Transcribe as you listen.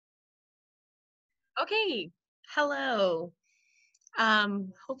Okay. Hello.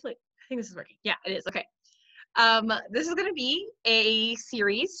 Hopefully, I think this is working. Yeah, it is. Okay. This is going to be a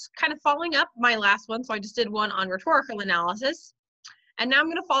series kind of following up my last one. So I just did one on rhetorical analysis. And now I'm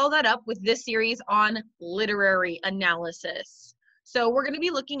going to follow that up with this series on literary analysis. So we're going to be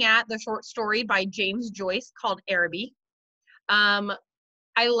looking at the short story by James Joyce called Araby. Um,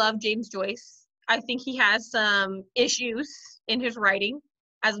 I love James Joyce. I think he has some issues in his writing,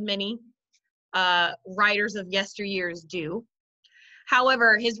 as many writers of yesteryears do.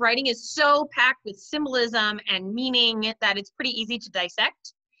 However, his writing is so packed with symbolism and meaning that it's pretty easy to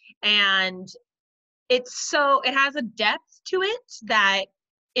dissect. And it has a depth to it that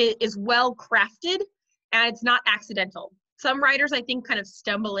it is well crafted and it's not accidental. Some writers, I think, kind of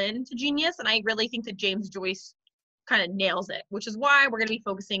stumble into genius, and I really think that James Joyce kind of nails it, which is why we're going to be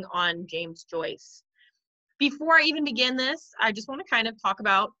focusing on James Joyce. Before I even begin this, I just want to kind of talk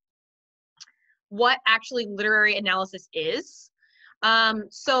about what actually literary analysis is.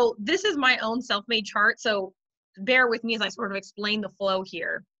 So this is my own self-made chart, so bear with me as I sort of explain the flow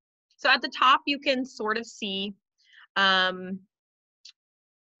here. So at the top, you can sort of see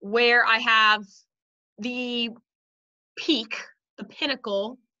where I have the peak, the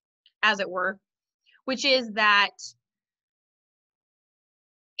pinnacle, as it were, which is that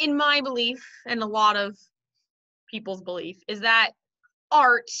in my belief, and a lot of people's belief, is that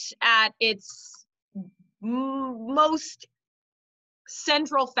art at its most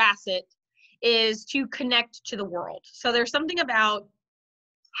central facet is to connect to the world. So there's something about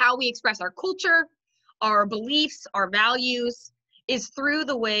how we express our culture, our beliefs, our values, is through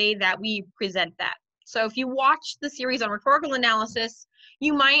the way that we present that. So if you watch the series on rhetorical analysis,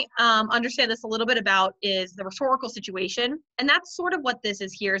 you might understand this a little bit about is the rhetorical situation. And that's sort of what this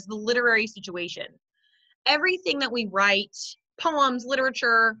is here, is the literary situation. Everything that we write, poems,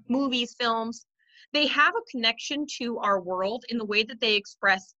 literature, movies, films, they have a connection to our world in the way that they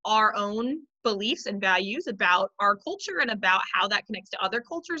express our own beliefs and values about our culture and about how that connects to other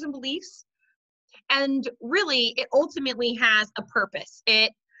cultures and beliefs. And really, it ultimately has a purpose.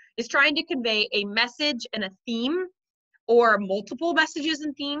 It is trying to convey a message and a theme, or multiple messages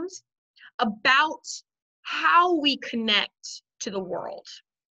and themes, about how we connect to the world.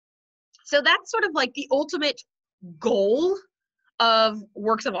 So that's sort of like the ultimate goal of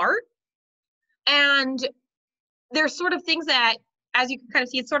works of art. And there's sort of things that, as you can kind of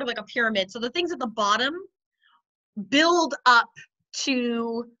see, it's sort of like a pyramid. So the things at the bottom build up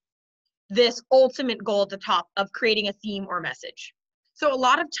to this ultimate goal at the top of creating a theme or message. So a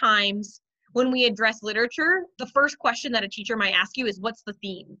lot of times when we address literature, the first question that a teacher might ask you is, what's the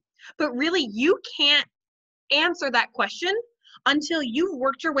theme? But really, you can't answer that question until you've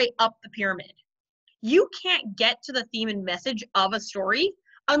worked your way up the pyramid. You can't get to the theme and message of a story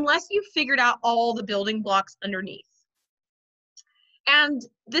unless you've figured out all the building blocks underneath. And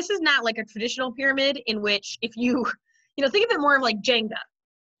this is not like a traditional pyramid in which if you think of it more of like Jenga.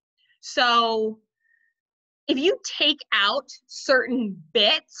 So if you take out certain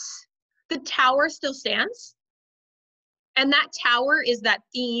bits, the tower still stands. And that tower is that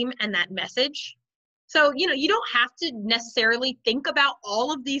theme and that message. So, you don't have to necessarily think about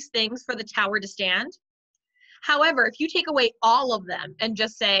all of these things for the tower to stand. However, if you take away all of them and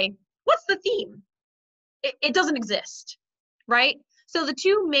just say, what's the theme? It doesn't exist, right? So the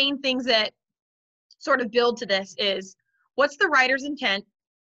two main things that sort of build to this is, what's the writer's intent?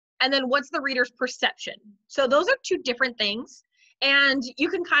 And then what's the reader's perception? So those are two different things. And you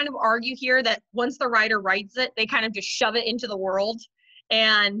can kind of argue here that once the writer writes it, they kind of just shove it into the world.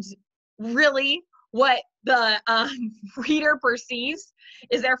 And really, what the reader perceives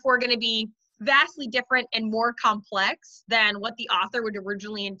is therefore going to be vastly different and more complex than what the author would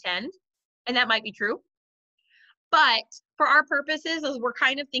originally intend. And that might be true. But for our purposes, as we're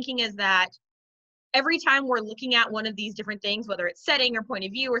kind of thinking is that every time we're looking at one of these different things, whether it's setting or point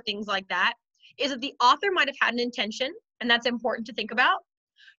of view or things like that, is that the author might have had an intention, and that's important to think about,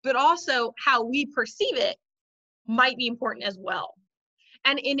 but also how we perceive it might be important as well.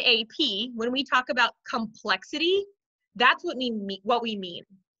 And in AP, when we talk about complexity, that's what we mean.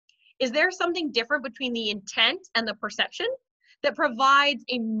 Is there something different between the intent and the perception that provides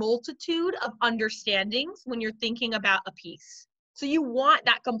a multitude of understandings when you're thinking about a piece? So you want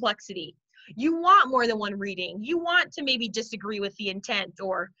that complexity. You want more than one reading. You want to maybe disagree with the intent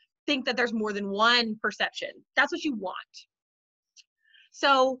or think that there's more than one perception. That's what you want.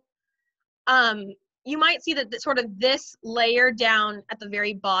 So you might see that sort of this layer down at the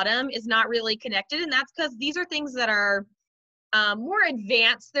very bottom is not really connected, and that's because these are things that are more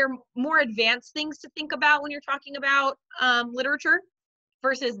advanced. They're more advanced things to think about when you're talking about literature.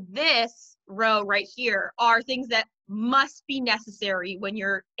 versus this row right here are things that must be necessary when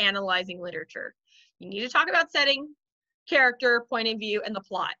you're analyzing literature. You need to talk about setting, character, point of view, and the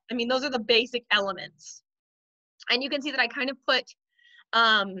plot. I mean, those are the basic elements. And you can see that I kind of put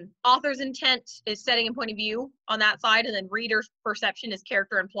author's intent is setting and point of view on that side, and then reader's perception is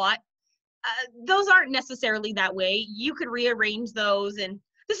character and plot. Those aren't necessarily that way. You could rearrange those, and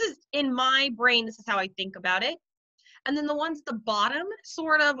this is, in my brain, this is how I think about it. And then the ones at the bottom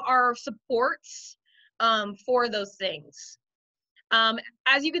sort of are supports for those things.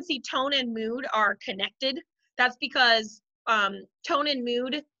 As you can see, tone and mood are connected. That's because tone and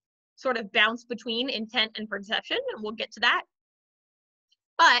mood sort of bounce between intent and perception, and we'll get to that.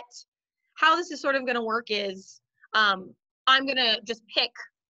 But how this is sort of going to work is I'm going to just pick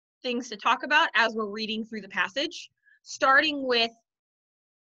things to talk about as we're reading through the passage, starting with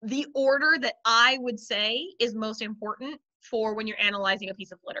the order that I would say is most important for when you're analyzing a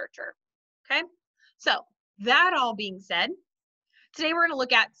piece of literature. Okay, so that all being said, today we're going to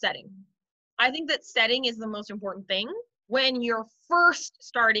look at setting. I think that setting is the most important thing when you're first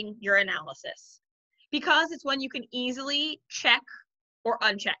starting your analysis, because it's when you can easily check or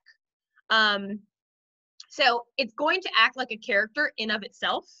uncheck. So it's going to act like a character in of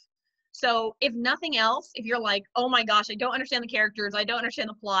itself. So if nothing else, if you're like, oh my gosh, I don't understand the characters, I don't understand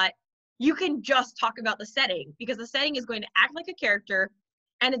the plot, you can just talk about the setting, because the setting is going to act like a character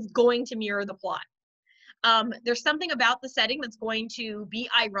and it's going to mirror the plot. There's something about the setting that's going to be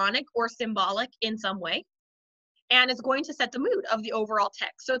ironic or symbolic in some way, and it's going to set the mood of the overall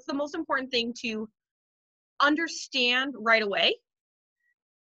text. So it's the most important thing to understand right away.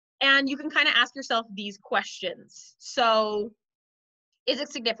 And you can kind of ask yourself these questions. So, is it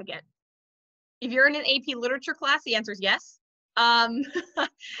significant? If you're in an AP literature class, the answer is yes.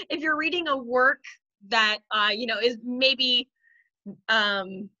 If you're reading a work that, is maybe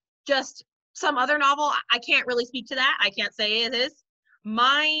just some other novel, I can't really speak to that. I can't say it is.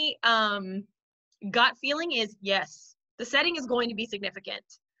 My gut feeling is yes, the setting is going to be significant.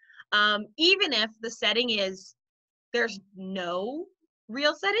 Even if the setting is, there's no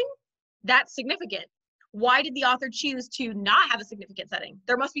real setting, that's significant. Why did the author choose to not have a significant setting?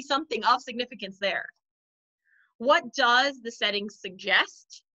 There must be something of significance there. What does the setting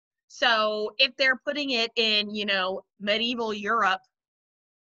suggest? So if they're putting it in, medieval Europe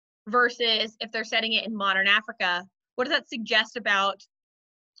versus if they're setting it in modern Africa, what does that suggest about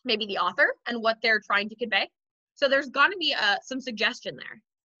maybe the author and what they're trying to convey? So there's got to be some suggestion there.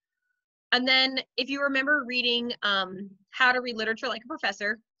 And then if you remember reading How to Read Literature Like a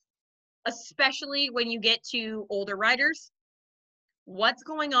Professor, especially when you get to older writers, what's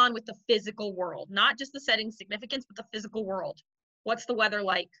going on with the physical world? Not just the setting significance, but the physical world. What's the weather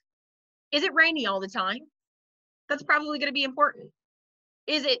like? Is it rainy all the time? That's probably going to be important.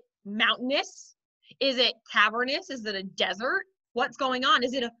 Is it mountainous? Is it cavernous? Is it a desert? What's going on?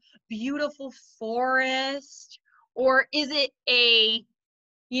 Is it a beautiful forest? Or is it a,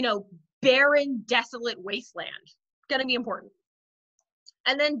 barren, desolate wasteland? Going to be important.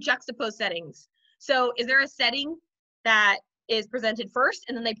 And then juxtapose settings. So is there a setting that is presented first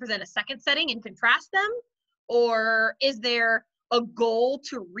and then they present a second setting and contrast them? Or is there a goal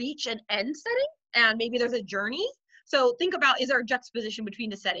to reach an end setting and maybe there's a journey? So think about, is there a juxtaposition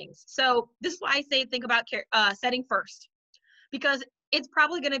between the settings? So this is why I say think about setting first, because it's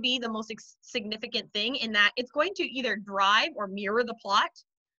probably going to be the most significant thing in that it's going to either drive or mirror the plot,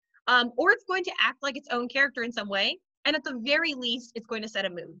 or it's going to act like its own character in some way. And at the very least, it's going to set a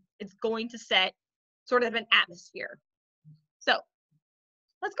mood. It's going to set sort of an atmosphere. So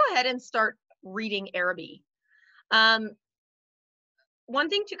let's go ahead and start reading Araby. One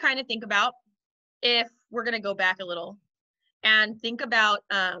thing to kind of think about, if we're going to go back a little and think about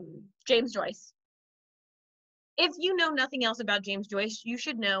James Joyce. If you know nothing else about James Joyce, you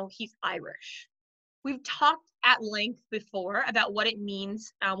should know he's Irish. We've talked at length before about what it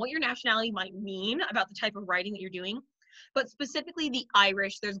means, what your nationality might mean about the type of writing that you're doing. But specifically the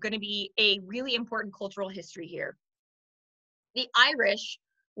Irish, there's going to be a really important cultural history here. The Irish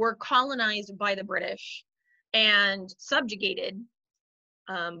were colonized by the British and subjugated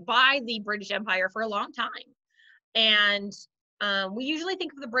by the British Empire for a long time. And we usually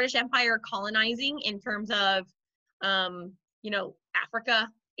think of the British Empire colonizing in terms of, Africa,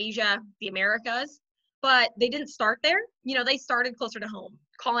 Asia, the Americas, but they didn't start there. They started closer to home,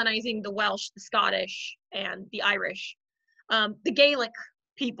 colonizing the Welsh, the Scottish, and the Irish. The Gaelic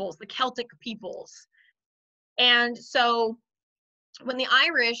peoples, the Celtic peoples. And so when the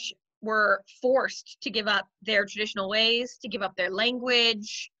Irish were forced to give up their traditional ways, to give up their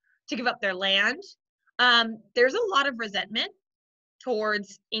language, to give up their land, there's a lot of resentment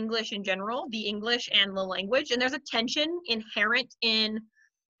towards English in general, the English and the language. And there's a tension inherent in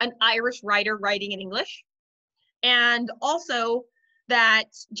an Irish writer writing in English. And also that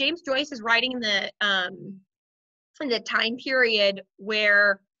James Joyce is writing in the time period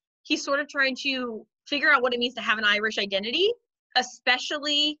where he's sort of trying to figure out what it means to have an Irish identity,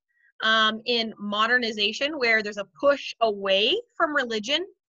 especially in modernization, where there's a push away from religion.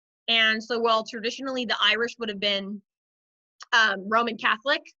 And so while traditionally the Irish would have been Roman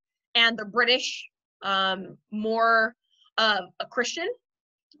Catholic and the British more a Christian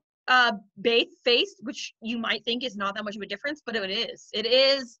faith, which you might think is not that much of a difference, but it is. It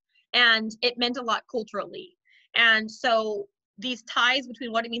is, and it meant a lot culturally. And so these ties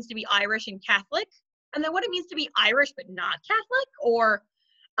between what it means to be Irish and Catholic, and then what it means to be Irish but not Catholic, or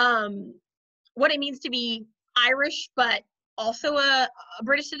what it means to be Irish but also a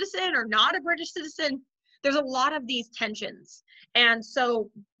British citizen or not a British citizen. There's a lot of these tensions. And so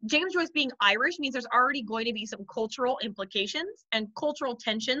James Joyce being Irish means there's already going to be some cultural implications and cultural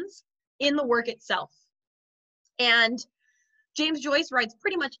tensions in the work itself. And James Joyce writes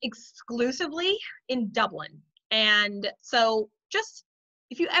pretty much exclusively in Dublin. And so just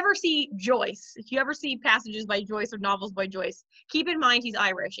if you ever see Joyce, if you ever see passages by Joyce or novels by Joyce, keep in mind he's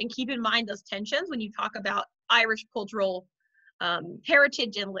Irish, and keep in mind those tensions when you talk about Irish cultural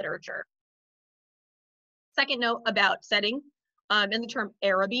heritage and literature. Second note about setting, in the term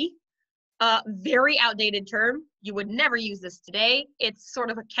Araby, very outdated term. You would never use this today. It's sort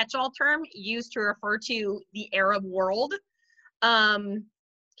of a catch-all term used to refer to the Arab world.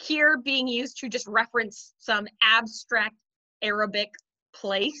 Here being used to just reference some abstract Arabic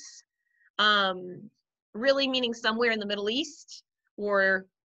place, really meaning somewhere in the Middle East or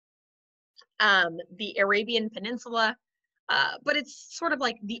the Arabian Peninsula, but it's sort of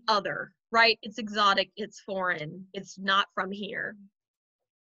like the other, right? It's exotic, it's foreign, it's not from here.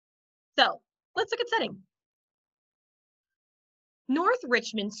 So let's look at setting. North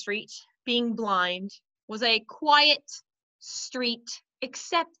Richmond Street, being blind, was a quiet street,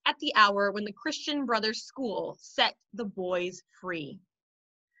 except at the hour when the Christian Brothers School set the boys free.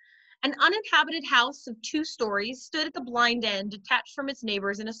 An uninhabited house of 2 stories stood at the blind end, detached from its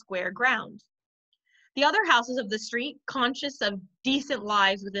neighbors in a square ground. The other houses of the street, conscious of decent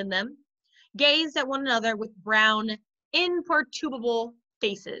lives within them, gazed at one another with brown, imperturbable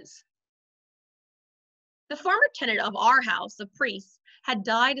faces. The former tenant of our house, a priest, had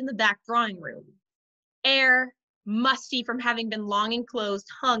died in the back drawing room. Air, musty from having been long enclosed,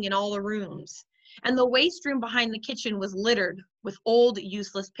 hung in all the rooms, and the waste room behind the kitchen was littered with old,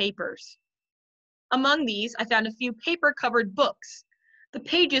 useless papers. Among these, I found a few paper-covered books, the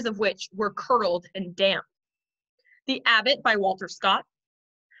pages of which were curled and damp. The Abbot by Walter Scott,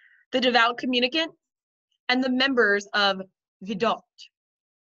 The Devout Communicant, and The Members of Vidot.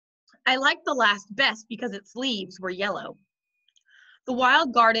 I liked the last best because its leaves were yellow. The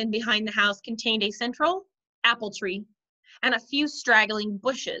wild garden behind the house contained a central apple tree and a few straggling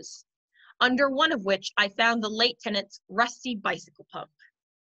bushes, under one of which I found the late tenant's rusty bicycle pump.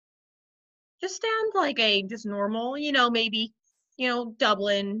 Just sounds like a just normal, maybe,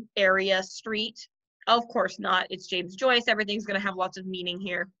 Dublin area street. Of course not. It's James Joyce. Everything's going to have lots of meaning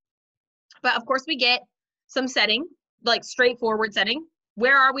here. But of course we get some setting, like straightforward setting.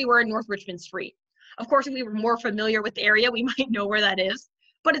 Where are we? We're in North Richmond Street. Of course, if we were more familiar with the area, we might know where that is,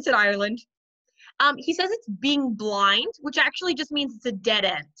 but it's in Ireland. He says it's being blind, which actually just means it's a dead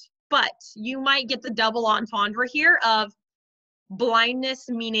end. But you might get the double entendre here of blindness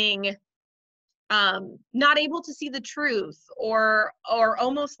meaning not able to see the truth, or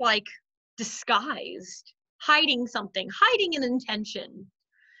almost like disguised, hiding something, hiding an intention.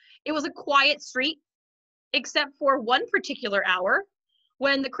 It was a quiet street, except for one particular hour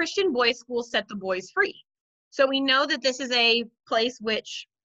when the Christian boys' school set the boys free. So we know that this is a place which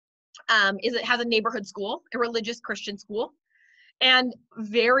has a neighborhood school, a religious Christian school. And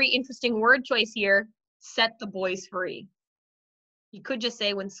very interesting word choice here, set the boys free. He could just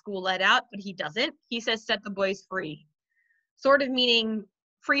say when school let out, but he doesn't. He says set the boys free. Sort of meaning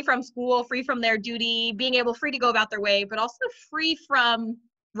free from school, free from their duty, being able free to go about their way, but also free from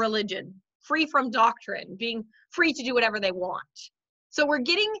religion, free from doctrine, being free to do whatever they want. So we're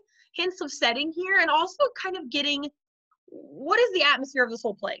getting hints of setting here, and also kind of getting what is the atmosphere of this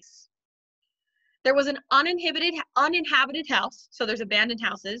whole place. There was an uninhabited house, so there's abandoned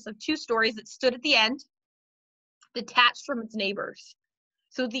houses of 2 stories that stood at the end, detached from its neighbors.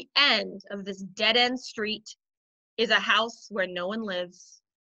 So the end of this dead-end street is a house where no one lives,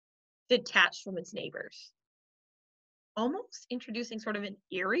 detached from its neighbors. Almost introducing sort of an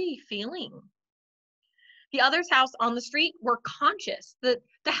eerie feeling. The other's house on the street were conscious. The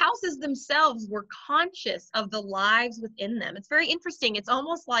houses themselves were conscious of the lives within them. It's very interesting. It's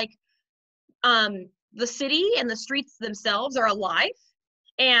almost like the city and the streets themselves are alive.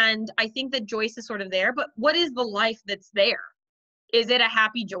 And I think that Joyce is sort of there. But what is the life that's there? Is it a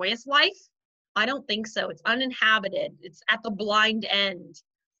happy, joyous life? I don't think so. It's uninhabited. It's at the blind end.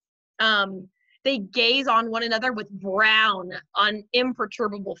 They gaze on one another with brown,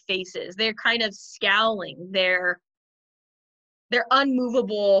 imperturbable faces. They're kind of scowling. They're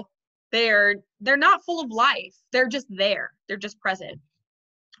unmovable. They're not full of life. They're just there. They're just present.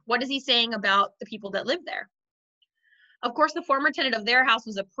 What is he saying about the people that live there? Of course, the former tenant of their house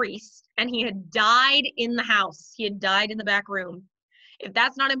was a priest, and he had died in the house. He had died in the back room. If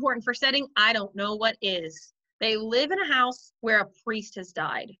that's not important for setting, I don't know what is. They live in a house where a priest has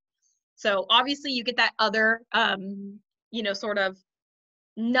died. So obviously you get that other, sort of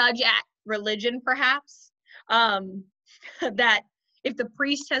nudge at religion, perhaps, that if the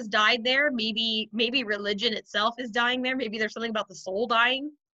priest has died there, maybe religion itself is dying there. Maybe there's something about the soul dying.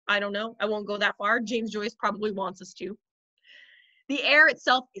 I don't know. I won't go that far. James Joyce probably wants us to. The air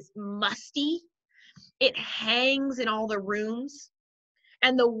itself is musty. It hangs in all the rooms.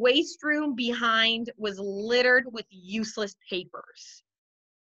 And the waste room behind was littered with useless papers.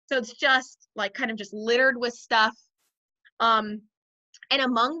 So it's just like kind of just littered with stuff. And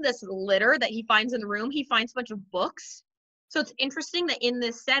among this litter that he finds in the room, he finds a bunch of books. So it's interesting that in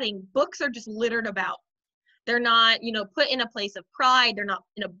this setting, books are just littered about. They're not, put in a place of pride. They're not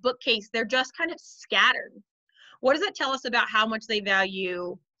in a bookcase. They're just kind of scattered. What does that tell us about how much they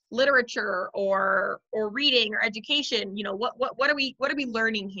value literature or reading or education? What are we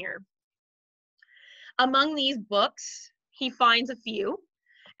learning here? Among these books, he finds a few.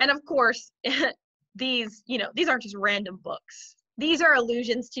 And of course, these aren't just random books. These are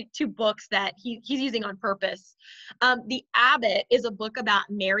allusions to books that he's using on purpose. The Abbot is a book about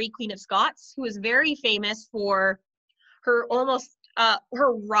Mary, Queen of Scots, who is very famous for her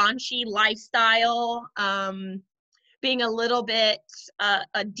her raunchy lifestyle, being a little bit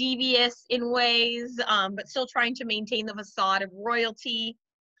devious in ways, but still trying to maintain the facade of royalty.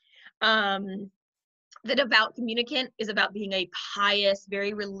 The Devout Communicant is about being a pious,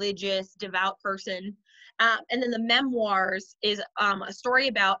 very religious, devout person. And then the Memoirs is a story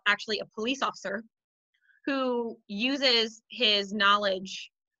about actually a police officer who uses his knowledge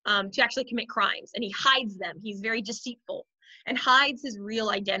to actually commit crimes, and he hides them. He's very deceitful and hides his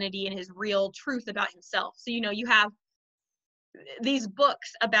real identity and his real truth about himself. So, you have these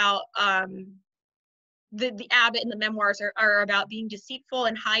books about the Abbot, and the Memoirs are about being deceitful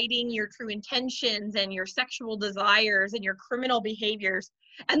and hiding your true intentions and your sexual desires and your criminal behaviors.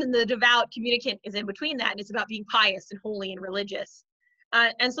 And then the Devout Communicant is in between that, and it's about being pious and holy and religious.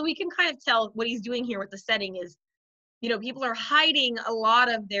 And so we can kind of tell what he's doing here with the setting is, people are hiding a lot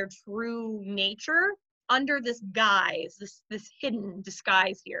of their true nature under this guise, this hidden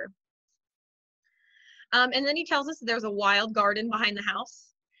disguise here. And then he tells us that there's a wild garden behind the house,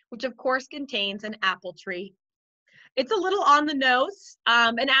 which of course contains an apple tree. It's a little on the nose.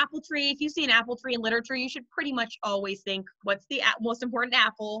 An apple tree, if you see an apple tree in literature, you should pretty much always think, what's the most important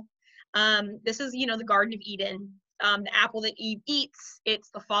apple? This is, the Garden of Eden. The apple that Eve eats, it's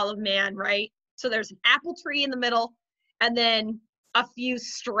the fall of man, right? So there's an apple tree in the middle, and then a few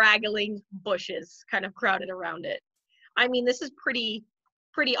straggling bushes kind of crowded around it. I mean, this is pretty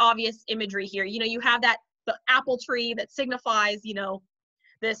obvious imagery here. You have the apple tree that signifies,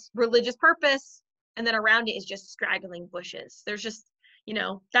 this religious purpose, and then around it is just straggling bushes. There's just,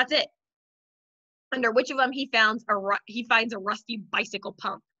 that's it. Under which of them he finds a rusty bicycle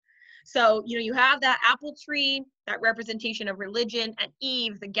pump. So, you have that apple tree, that representation of religion, and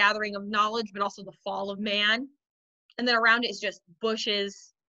Eve, the gathering of knowledge, but also the fall of man. And then around it is just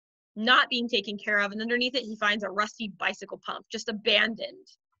bushes, not being taken care of. And underneath it, he finds a rusty bicycle pump, just abandoned.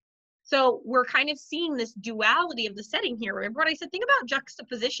 So we're kind of seeing this duality of the setting here. Remember what I said? Think about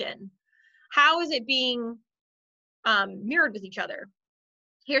juxtaposition. How is it being mirrored with each other?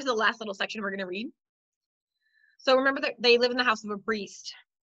 Here's the last little section we're going to read. So remember that they live in the house of a priest.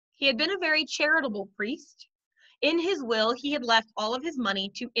 He had been a very charitable priest. In his will, he had left all of his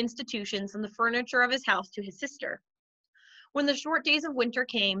money to institutions and the furniture of his house to his sister. When the short days of winter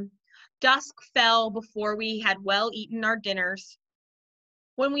came, dusk fell before we had well eaten our dinners.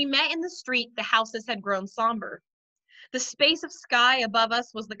 When we met in the street, the houses had grown somber. The space of sky above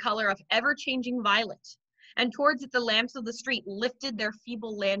us was the color of ever-changing violet, and towards it the lamps of the street lifted their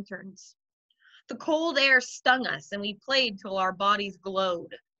feeble lanterns. The cold air stung us, and we played till our bodies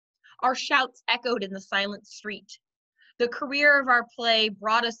glowed. Our shouts echoed in the silent street. The career of our play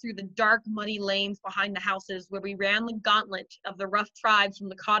brought us through the dark, muddy lanes behind the houses where we ran the gauntlet of the rough tribes from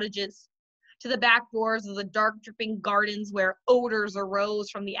the cottages to the back doors of the dark, dripping gardens where odors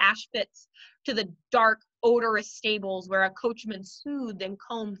arose from the ash pits, to the dark, odorous stables where a coachman soothed and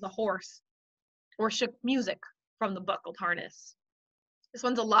combed the horse or shook music from the buckled harness. This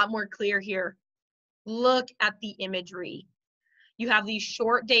one's a lot more clear here. Look at the imagery. You have these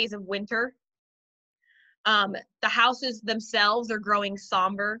short days of winter. The houses themselves are growing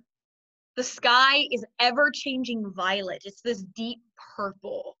somber. The sky is ever-changing violet. It's this deep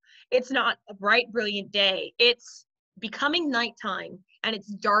purple. It's not a bright, brilliant day. It's becoming nighttime, and it's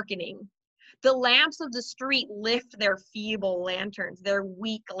darkening. The lamps of the street lift their feeble lanterns, their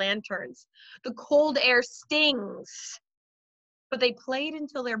weak lanterns. The cold air stings, but they played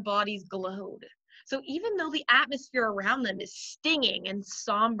until their bodies glowed. So even though the atmosphere around them is stinging and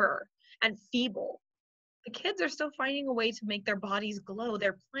somber and feeble, the kids are still finding a way to make their bodies glow.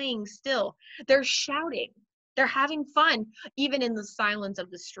 They're playing still. They're shouting. They're having fun, even in the silence of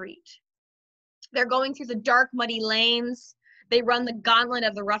the street. They're going through the dark, muddy lanes. They run the gauntlet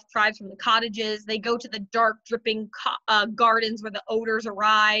of the rough tribes from the cottages. They go to the dark, dripping gardens where the odors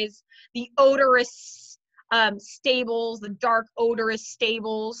arise. The odorous stables, the dark, odorous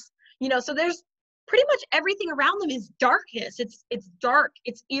stables. You know, so there's pretty much everything around them is darkness. It's dark.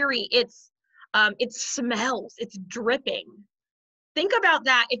 It's eerie. It smells. It's dripping. Think about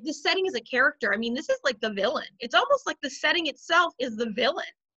that. If the setting is a character, I mean, this is like the villain. It's almost like the setting itself is the villain.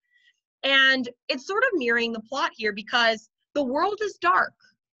 And it's sort of mirroring the plot here because the world is dark.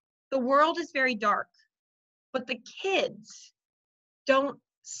 The world is very dark. But the kids don't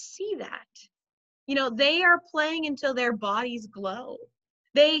see that. You know, they are playing until their bodies glow.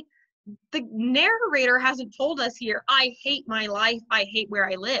 The narrator hasn't told us here, I hate my life, I hate where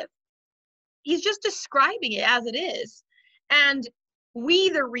I live. He's just describing it as it is. And we,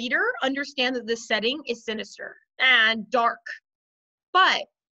 the reader, understand that this setting is sinister and dark. But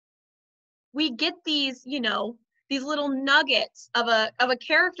we get these, you know, these little nuggets of a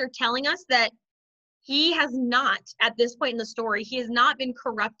character telling us that he has not, at this point in the story, he has not been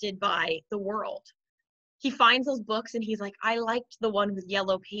corrupted by the world. He finds those books and he's like, I liked the one with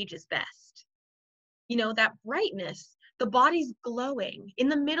yellow pages best. You know, that brightness, the body's glowing. In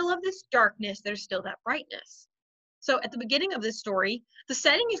the middle of this darkness, there's still that brightness. So at the beginning of this story, the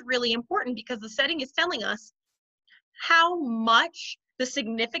setting is really important because the setting is telling us how much the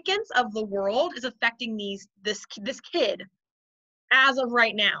significance of the world is affecting this kid as of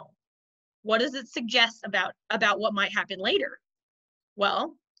right now. What does it suggest about what might happen later?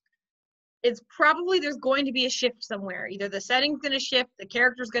 Well, it's probably there's going to be a shift somewhere. Either the setting's going to shift, the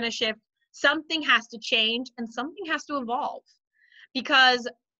character's going to shift, something has to change, and something has to evolve. Because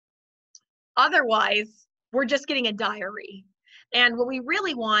otherwise, we're just getting a diary. And what we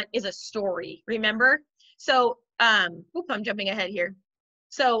really want is a story, remember? So, I'm jumping ahead here.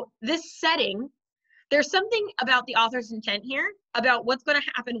 So this setting, there's something about the author's intent here about what's going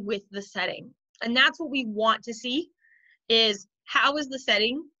to happen with the setting. And that's what we want to see is how is the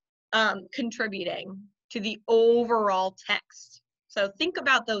setting contributing to the overall text. So think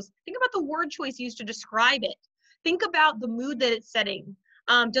about the word choice used to describe it. Think about the mood that it's setting.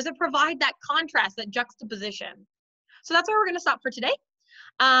 Does it provide that contrast, that juxtaposition? So that's where we're going to stop for today.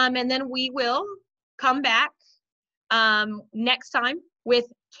 And then we will come back next time with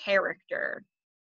character.